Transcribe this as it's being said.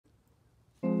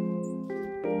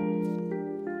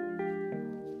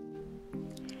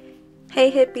Hey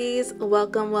hippies,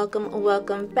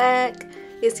 welcome back.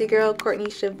 It's your girl Courtney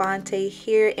Shavante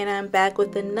here, and I'm back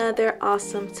with another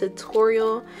awesome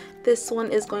tutorial. This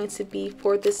one is going to be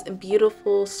for this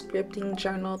beautiful scripting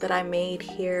journal that I made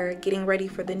here, getting ready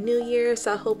for the new year,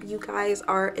 so I hope you guys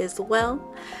are as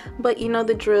well. But you know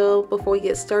the drill. Before we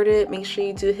get started, make sure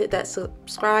you do hit that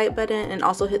subscribe button and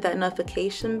also hit that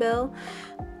notification bell,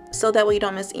 so that way you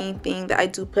don't miss anything that I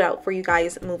do put out for you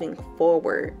guys moving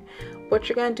forward. What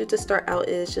you're going to do to start out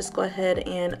is just go ahead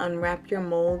and unwrap your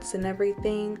molds and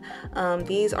everything.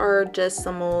 These are just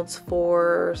some molds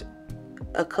for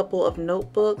a couple of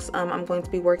notebooks. I'm going to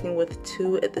be working with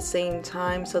two at the same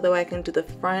time, so that way I can do the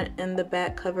front and the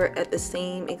back cover at the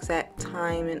same exact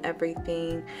time and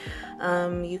everything.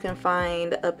 You can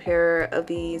find a pair of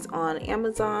these on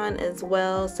Amazon as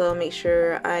well, so make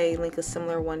sure I link a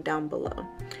similar one down below.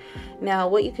 Now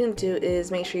what you can do is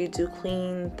make sure you do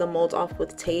clean the mold off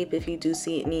with tape if you do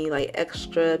see any like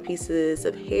extra pieces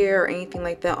of hair or anything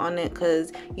like that on it,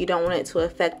 because you don't want it to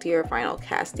affect your final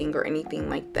casting or anything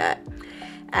like that.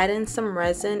 Add in some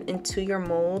resin into your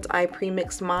mold. I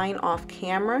pre-mixed mine off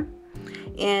camera,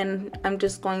 and I'm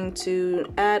just going to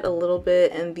add a little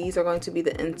bit, and these are going to be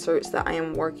the inserts that I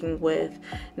am working with.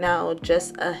 Now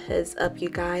just a heads up, you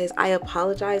guys, I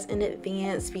apologize in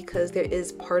advance because there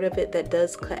is part of it that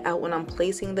does cut out when I'm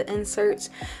placing the inserts,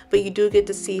 but you do get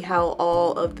to see how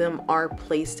all of them are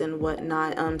placed and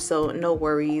whatnot, so no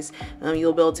worries.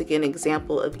 You'll be able to get an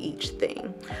example of each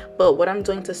thing. But what I'm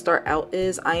doing to start out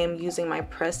is I am using my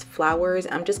pressed flowers.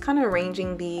 I'm just kind of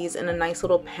arranging these in a nice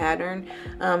little pattern.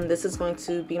 This is going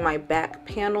to be my back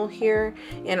panel here,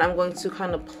 and I'm going to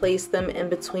kind of place them in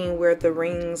between where the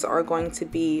rings are going to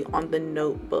be on the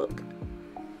notebook.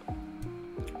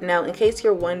 Now, in case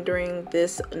you're wondering,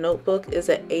 this notebook is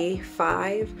an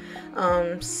A5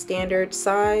 standard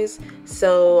size,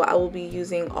 so I will be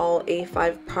using all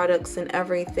A5 products and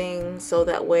everything, so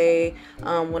that way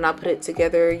when I put it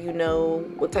together, you know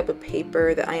what type of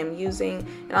paper that I am using,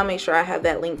 and I'll make sure I have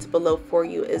that linked below for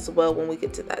you as well when we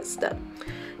get to that step.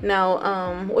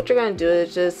 Now what you're going to do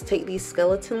is just take these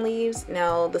skeleton leaves.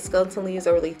 Now the skeleton leaves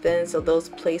are really thin, so those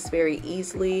place very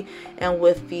easily, and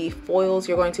with the foils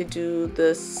you're going to do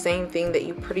the same thing that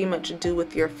you pretty much do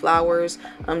with your flowers.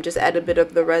 Just add a bit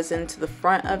of the resin to the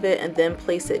front of it and then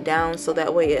place it down, so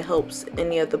that way it helps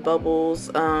any of the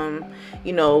bubbles,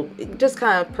 you know, it just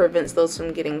kind of prevents those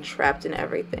from getting trapped and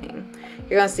everything.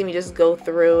 You're gonna see me just go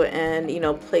through and, you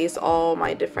know, place all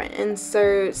my different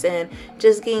inserts and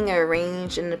just getting it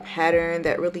arranged in a pattern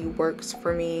that really works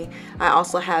for me. I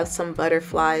also have some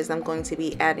butterflies I'm going to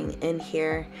be adding in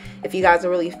here. If you guys are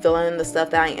really feeling the stuff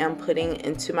that I am putting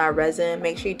into my resin,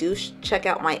 make sure you do check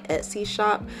out my Etsy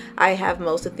shop. I have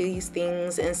most of these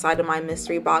things inside of my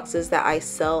mystery boxes that I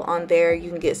sell on there. You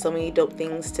can get so many dope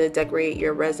things to decorate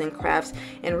your resin crafts,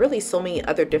 and really so many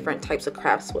other different types of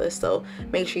crafts with, so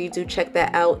make sure you do check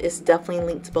that out. It's definitely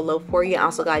linked below for you. I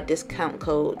also got a discount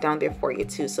code down there for you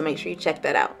too, so make sure you check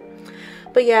that out.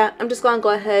 But yeah, I'm just going to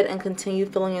go ahead and continue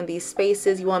filling in these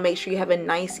spaces. You want to make sure you have a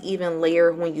nice even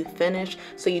layer when you finish,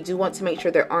 so you do want to make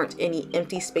sure there aren't any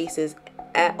empty spaces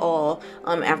at all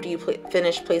after you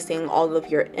finish placing all of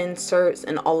your inserts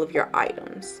and all of your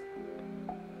items.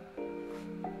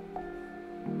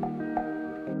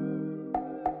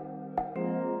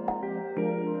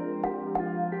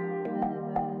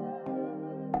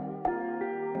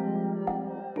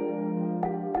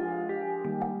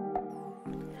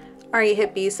 Alright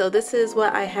hippies, so this is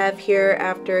what I have here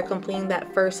after completing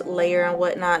that first layer and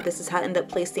whatnot. This is how I end up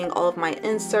placing all of my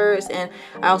inserts, and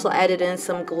I also added in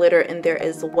some glitter in there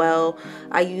as well.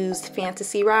 I used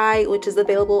Fantasy Ride, which is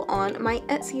available on my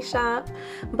Etsy shop.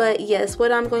 But yes, what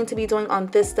I'm going to be doing on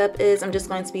this step is I'm just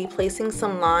going to be placing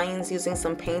some lines using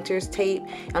some painter's tape.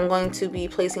 I'm going to be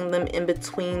placing them in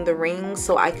between the rings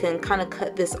so I can kind of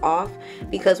cut this off,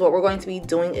 because what we're going to be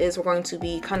doing is we're going to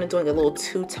be kind of doing a little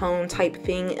two-tone type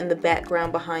thing in the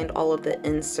background behind all of the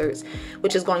inserts,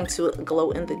 which is going to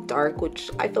glow in the dark, which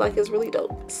I feel like is really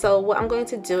dope. So what I'm going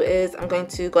to do is I'm going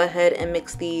to go ahead and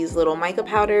mix these little mica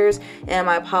powders and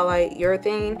my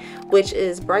polyurethane, which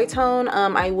is Brightone.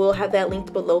 I will have that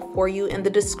linked below for you in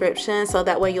the description, so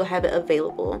that way you'll have it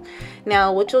available.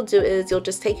 Now what you'll do is you'll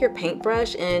just take your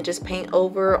paintbrush and just paint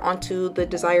over onto the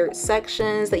desired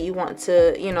sections that you want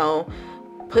to, you know,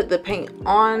 put the paint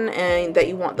on and that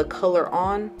you want the color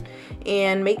on,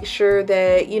 and make sure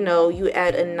that, you know, you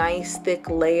add a nice thick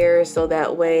layer so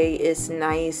that way it's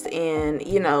nice and,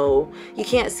 you know, you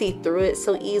can't see through it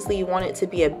so easily. You want it to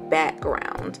be a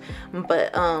background,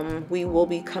 but we will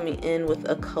be coming in with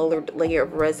a colored layer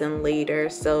of resin later,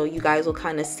 so you guys will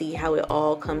kind of see how it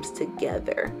all comes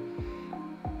together.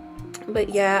 But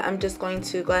yeah, I'm just going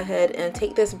to go ahead and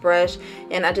take this brush,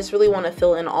 and I just really want to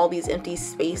fill in all these empty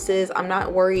spaces. I'm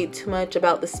not worried too much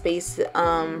about the space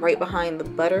right behind the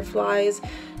butterflies,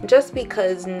 just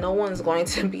because no one's going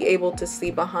to be able to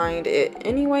see behind it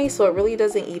anyway, so it really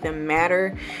doesn't even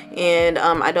matter. And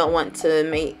I don't want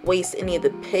to waste any of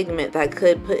the pigment that I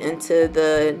could put into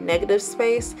the negative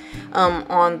space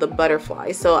on the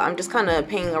butterfly. So I'm just kind of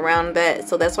painting around that,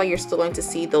 so that's why you're still going to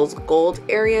see those gold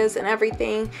areas and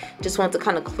everything. Just want to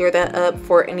kind of clear that up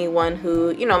for anyone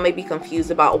who, you know, may be confused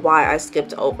about why I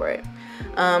skipped over it.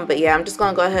 But yeah, I'm just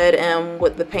gonna go ahead and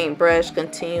with the paintbrush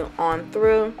continue on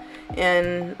through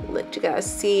and let you guys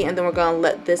see, and then we're gonna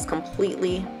let this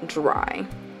completely dry.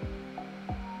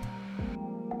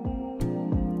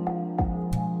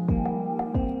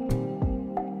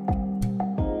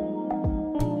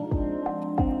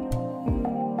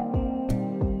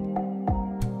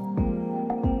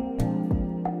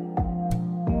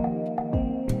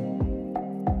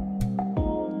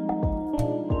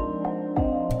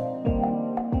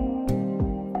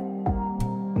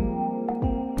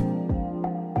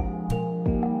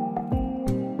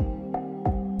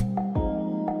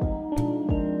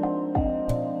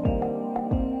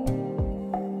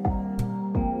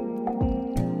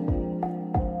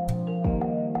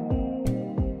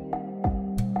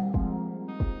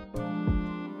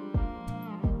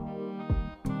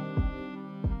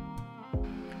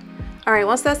 Alright,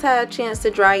 once that's had a chance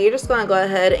to dry, you're just going to go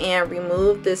ahead and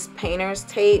remove this painter's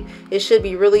tape. It should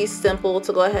be really simple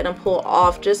to go ahead and pull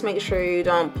off. Just make sure you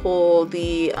don't pull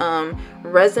the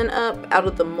resin up out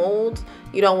of the mold.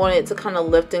 You don't want it to kind of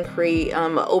lift and create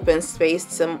an open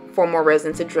space for more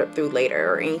resin to drip through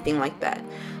later or anything like that.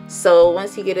 So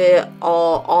once you get it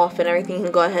all off and everything, you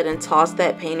can go ahead and toss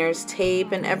that painter's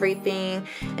tape and everything.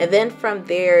 And then from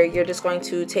there, you're just going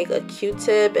to take a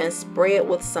Q-tip and spray it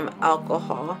with some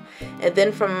alcohol. And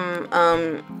then from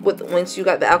once you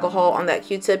got the alcohol on that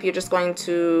Q-tip, you're just going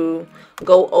to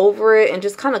go over it and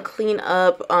just kind of clean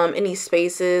up any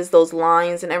spaces, those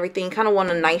lines and everything. Kind of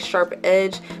want a nice sharp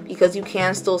edge because you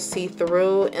can still see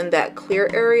through in that clear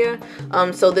area.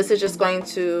 So this is just going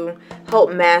to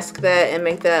help mask that and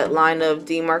make that line of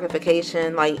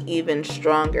demarcation like even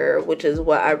stronger, which is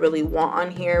what I really want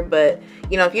on here. But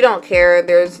you know, if you don't care,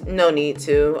 there's no need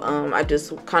to. I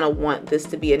just kind of want this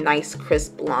to be a nice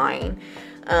crisp line.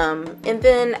 And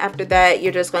then after that,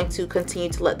 you're just going to continue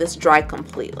to let this dry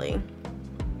completely.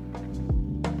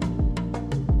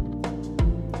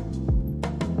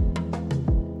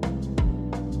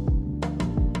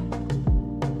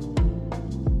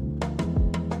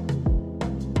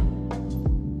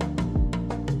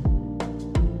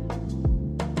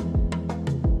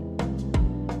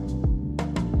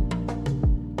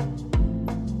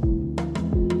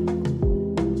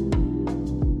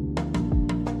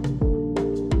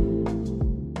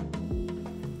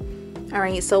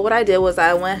 Alright, so what I did was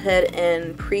I went ahead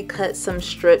and pre-cut some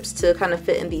strips to kind of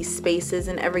fit in these spaces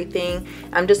and everything.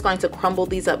 I'm just going to crumble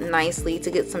these up nicely to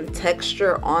get some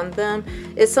texture on them.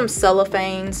 It's some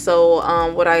cellophane,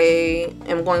 so what I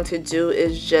am going to do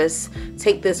is just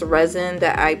take this resin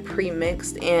that I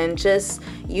pre-mixed and just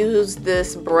use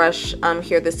this brush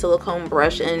here, the silicone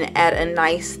brush, and add a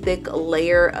nice thick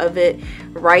layer of it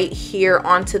right here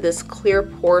onto this clear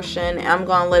portion. I'm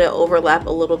going to let it overlap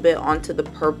a little bit onto the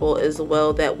purple as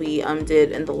well that we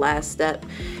did in the last step,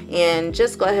 and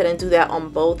just go ahead and do that on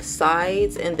both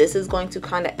sides. And this is going to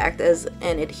kind of act as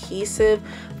an adhesive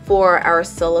for our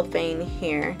cellophane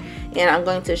here, and I'm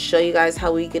going to show you guys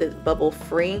how we get it bubble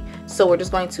free. So we're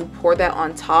just going to pour that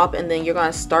on top, and then you're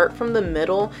going to start from the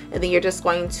middle, and then you're just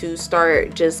going to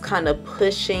start just kind of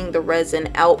pushing the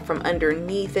resin out from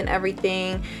underneath and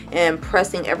everything and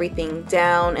pressing everything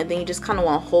down. And then you just kind of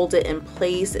want to hold it in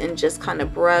place and just kind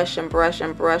of brush and brush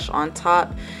and brush on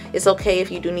top. It's okay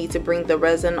if you do need to bring the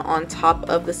resin on top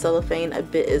of the cellophane a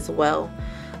bit as well.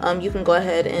 You can go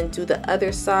ahead and do the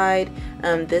other side.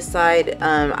 This side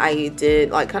I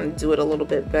did like kind of do it a little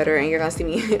bit better, and you're gonna see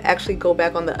me actually go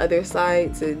back on the other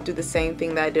side to do the same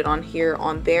thing that I did on here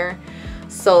on there.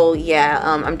 So yeah,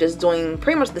 I'm just doing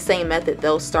pretty much the same method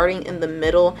though, starting in the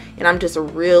middle, and I'm just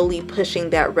really pushing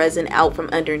that resin out from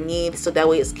underneath, so that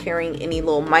way it's carrying any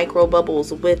little micro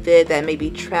bubbles with it that may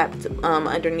be trapped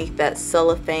underneath that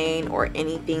cellophane or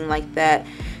anything like that.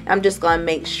 I'm just gonna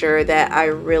make sure that I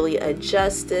really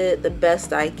adjust it the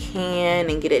best I can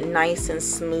and get it nice and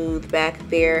smooth back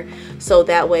there, so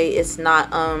that way it's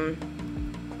not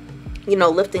you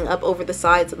know, lifting up over the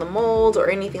sides of the mold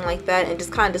or anything like that and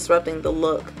just kind of disrupting the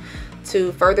look.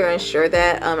 To further ensure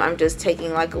that, I'm just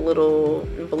taking like a little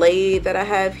blade that I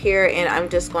have here, and I'm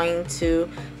just going to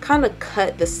kind of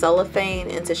cut the cellophane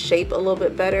into shape a little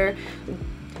bit better.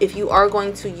 If you are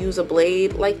going to use a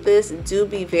blade like this, do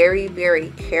be very,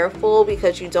 very careful,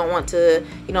 because you don't want to,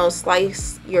 you know,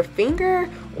 slice your finger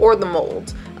or the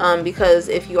mold. Because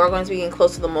if you are going to be getting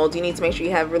close to the mold, you need to make sure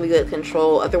you have really good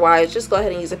control. Otherwise, just go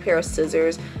ahead and use a pair of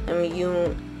scissors.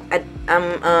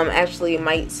 I'm actually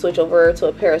might switch over to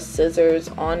a pair of scissors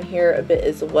on here a bit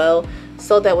as well,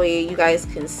 so that way you guys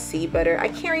can see better. I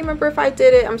can't remember if I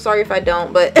did it. I'm sorry if I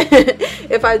don't, but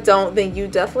if I don't, then you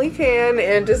definitely can,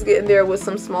 and just get in there with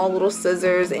some small little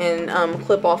scissors and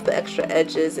clip off the extra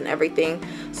edges and everything,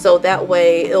 so that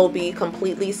way it'll be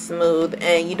completely smooth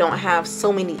and you don't have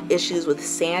so many issues with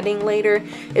sanding later.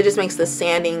 It just makes the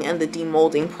sanding and the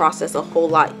demolding process a whole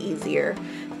lot easier.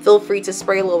 Feel free to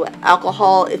spray a little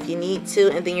alcohol if you need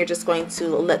to, and then you're just going to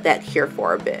let that cure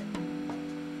for a bit.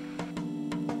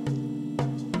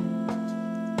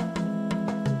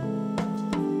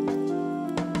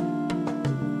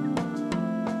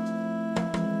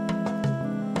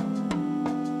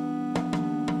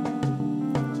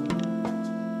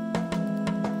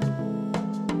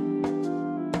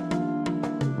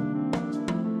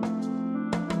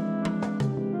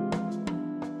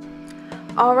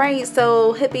 Alright,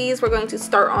 so hippies, we're going to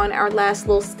start on our last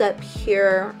little step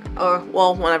here, or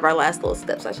well, one of our last little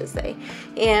steps I should say,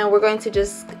 and we're going to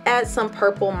just add some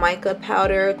purple mica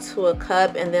powder to a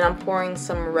cup, and then I'm pouring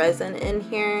some resin in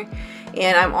here,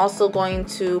 and I'm also going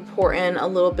to pour in a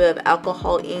little bit of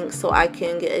alcohol ink so I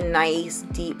can get a nice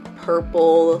deep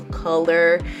purple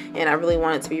color, and I really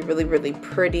want it to be really, really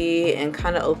pretty and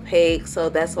kind of opaque, so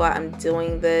that's why I'm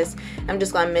doing this. I'm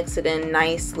just going to mix it in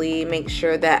nicely, make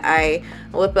sure that I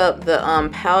whip up the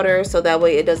powder so that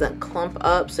way it doesn't clump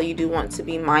up, so you do want to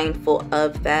be mindful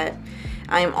of that.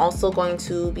 I am also going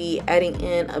to be adding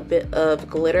in a bit of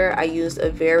glitter. I used a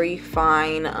very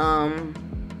fine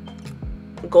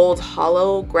gold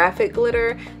hollow graphic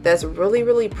glitter that's really,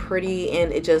 really pretty,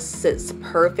 and it just sits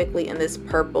perfectly in this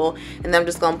purple. And then I'm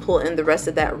just gonna pull in the rest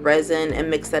of that resin and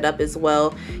mix that up as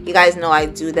well. You guys know I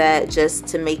do that just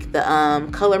to make the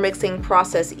color mixing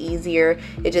process easier.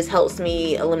 It just helps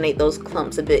me eliminate those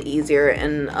clumps a bit easier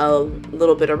and a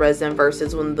little bit of resin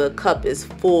versus when the cup is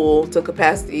full to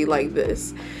capacity like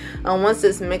this. Once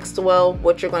it's mixed well,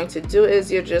 what you're going to do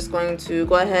is you're just going to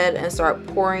go ahead and start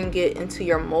pouring it into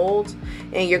your mold,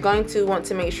 and you're going to want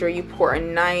to make sure you pour a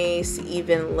nice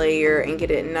even layer and get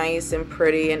it nice and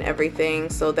pretty and everything,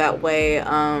 so that way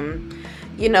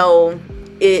you know,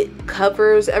 it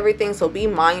covers everything. So be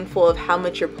mindful of how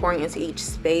much you're pouring into each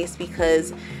space,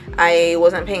 because I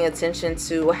wasn't paying attention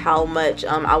to how much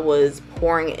I was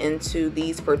pouring into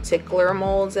these particular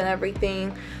molds and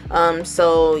everything.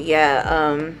 So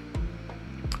yeah,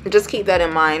 just keep that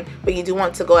in mind. But you do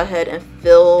want to go ahead and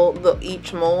fill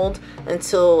each mold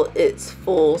until it's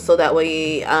full, so that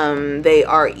way they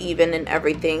are even and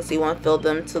everything. So you want to fill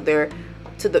them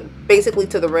basically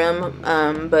to the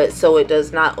rim, but so it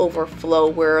does not overflow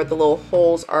where the little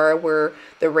holes are where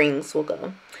the rings will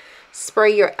go.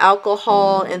 Spray your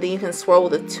alcohol, and then you can swirl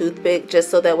with a toothpick, just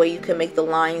so that way you can make the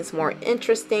lines more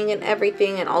interesting and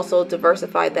everything, and also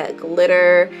diversify that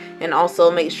glitter, and also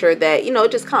make sure that, you know,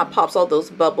 it just kind of pops all those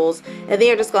bubbles. And then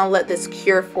you're just going to let this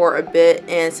cure for a bit,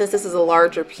 and since this is a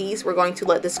larger piece, we're going to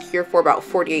let this cure for about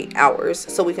 48 hours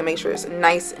so we can make sure it's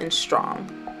nice and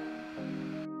strong.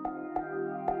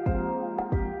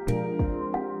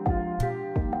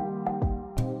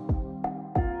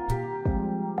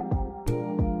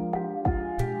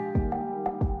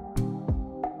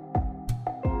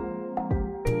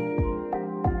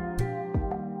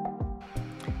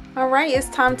 Alright, it's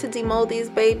time to demold these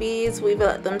babies. We've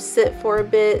let them sit for a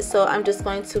bit, so I'm just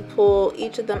going to pull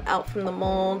each of them out from the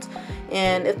mold.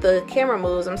 And if the camera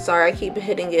moves, I'm sorry, I keep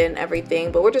hitting it and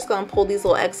everything, but we're just going to pull these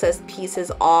little excess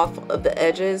pieces off of the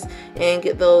edges and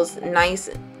get those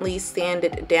nicely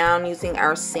sanded down using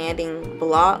our sanding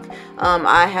block.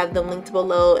 I have them linked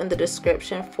below in the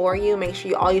description for you. Make sure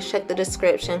you always check the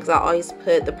description, because I always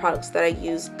put the products that I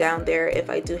use down there if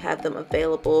I do have them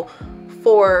available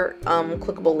for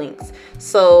clickable links.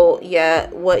 So yeah,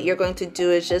 what you're going to do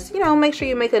is just, you know, make sure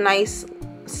you make a nice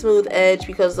smooth edge,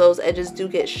 because those edges do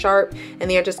get sharp, and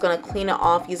then you're just going to clean it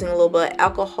off using a little bit of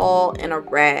alcohol and a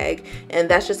rag, and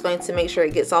that's just going to make sure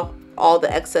it gets off all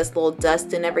the excess little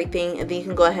dust and everything. And then you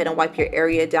can go ahead and wipe your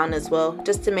area down as well,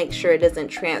 just to make sure it doesn't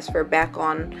transfer back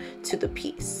on to the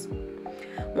piece.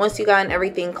 once you gotten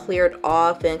everything cleared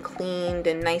off and cleaned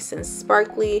and nice and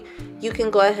sparkly, you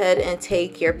can go ahead and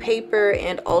take your paper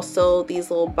and also these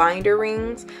little binder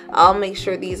rings. I'll make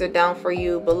sure these are down for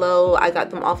you below. I got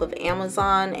them off of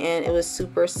Amazon and it was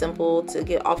super simple to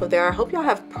get off of there. I hope y'all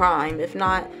have Prime. If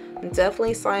not,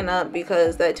 definitely sign up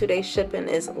because that 2-day shipping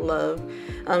is love.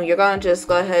 You're gonna just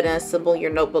go ahead and assemble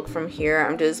your notebook from here.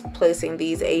 I'm just placing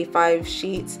these A5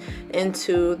 sheets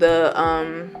into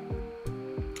the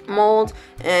mold,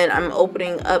 and I'm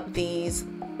opening up these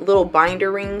little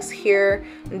binder rings here.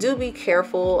 Do be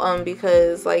careful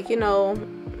because, like, you know,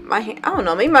 my hand, I don't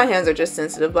know, maybe my hands are just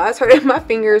sensitive, but I started my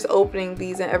fingers opening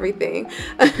these and everything.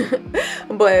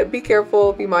 But be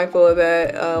careful, be mindful of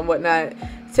that, whatnot.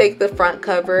 Take the front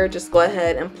cover, just go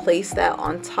ahead and place that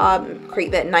on top,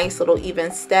 create that nice little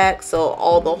even stack so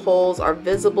all the holes are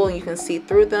visible and you can see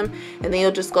through them, and then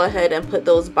you'll just go ahead and put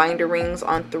those binder rings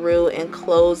on through and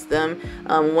close them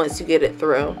once you get it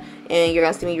through. And you're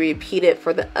going to see me repeat it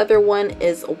for the other one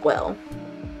as well.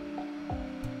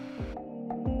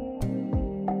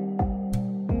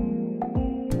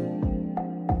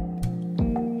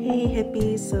 Hey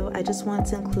hippies, so I just want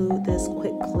to include this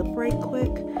quick clip right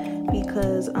quick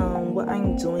because what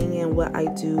I'm doing and what I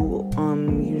do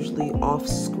usually off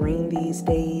screen these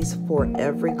days for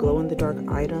every glow-in-the-dark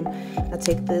item, I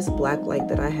take this black light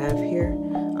that I have here,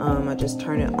 I just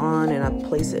turn it on and I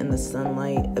place it in the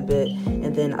sunlight a bit,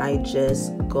 and then I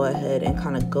just go ahead and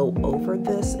kind of go over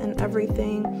this and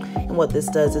everything. And what this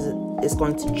does is it's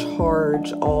going to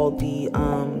charge all the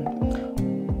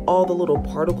little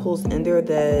particles in there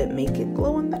that make it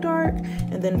glow in the dark,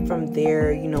 and then from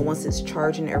there, you know, once it's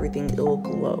charged and everything, it'll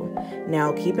glow.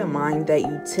 Now keep in mind that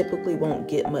you typically won't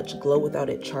get much glow without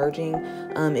it charging.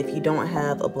 If you don't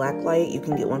have a black light, you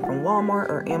can get one from Walmart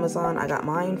or Amazon. I got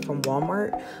mine from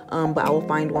Walmart, but I will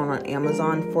find one on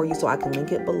Amazon for you, so I can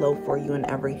link it below for you and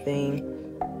everything.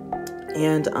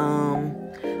 And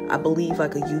I believe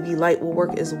like a UV light will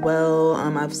work as well.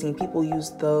 I've seen people use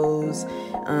those.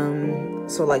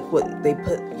 So like what they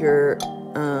put you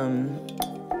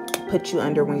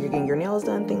under when you're getting your nails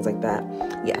done, things like that.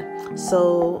 Yeah.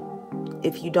 So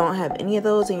if you don't have any of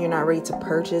those and you're not ready to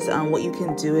purchase, what you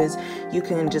can do is you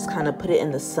can just kind of put it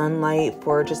in the sunlight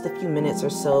for just a few minutes or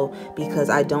so, because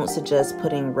I don't suggest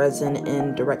putting resin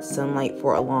in direct sunlight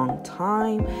for a long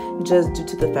time, just due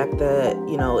to the fact that,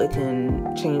 you know, it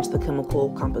can change the chemical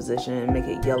composition, make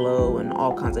it yellow and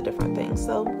all kinds of different things.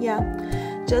 So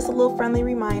yeah, just a little friendly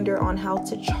reminder on how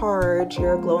to charge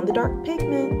your glow-in-the-dark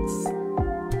pigments.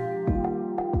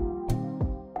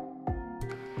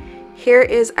 Here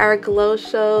is our glow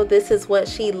show. This is what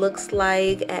she looks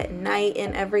like at night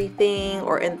and everything,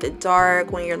 or in the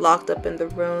dark when you're locked up in the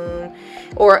room,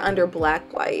 or under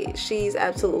black light. She's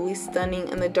absolutely stunning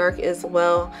in the dark as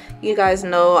well. You guys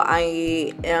know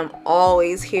I am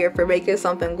always here for making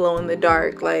something glow in the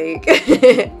dark. Like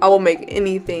I will make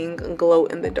anything glow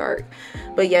in the dark.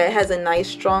 But yeah, it has a nice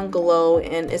strong glow,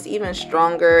 and it's even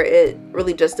stronger. It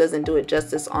really just doesn't do it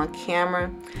justice on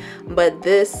camera. But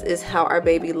this is how our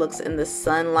baby looks in the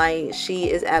sunlight.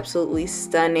 She is absolutely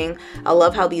stunning. I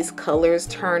love how these colors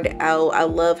turned out. I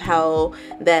love how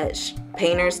that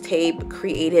painter's tape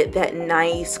created that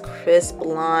nice crisp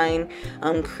line,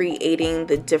 creating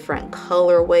the different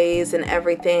colorways and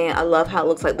everything. I love how it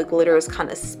looks like the glitter is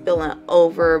kind of spilling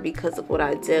over because of what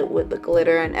I did with the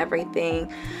glitter and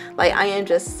everything. Like, I am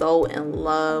just so in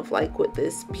love, like, with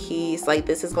this piece. Like,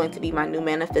 this is going to be my new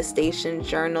manifestation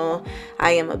journal.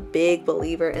 I am a big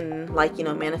believer in, like, you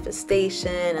know,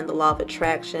 manifestation and the law of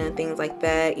attraction, things like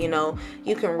that. You know,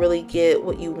 you can really get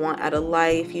what you want out of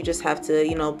life. You just have to,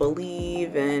 you know,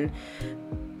 believe and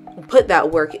put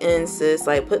that work in, sis.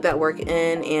 Like, put that work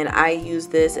in. And I use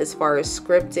this as far as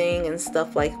scripting and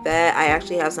stuff like that. I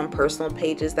actually have some personal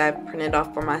pages that I've printed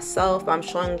off for myself. I'm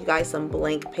showing you guys some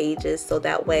blank pages, so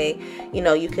that way, you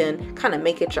know, you can kind of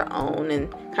make it your own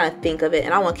and kind of think of it.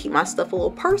 And I want to keep my stuff a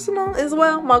little personal as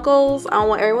well, my goals. I don't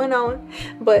want everyone knowing,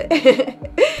 but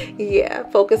yeah,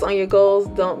 focus on your goals.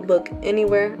 Don't look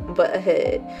anywhere but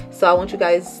ahead. So I want you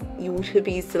guys, you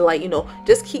hippies, to, like, you know,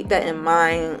 just keep that in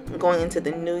mind going into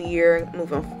the new year,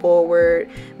 moving forward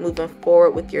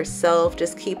with yourself.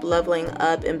 Just keep leveling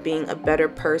up and being a better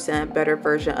person, a better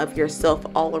version of yourself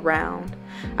all around.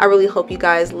 I really hope you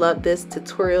guys loved this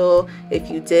tutorial. If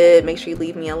you did, make sure you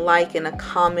leave me a like and a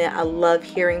comment. I love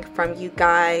hearing from you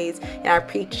guys, and I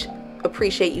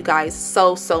appreciate you guys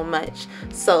so much.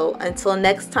 So until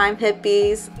next time,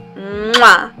 hippies,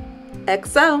 mwah,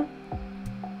 XO.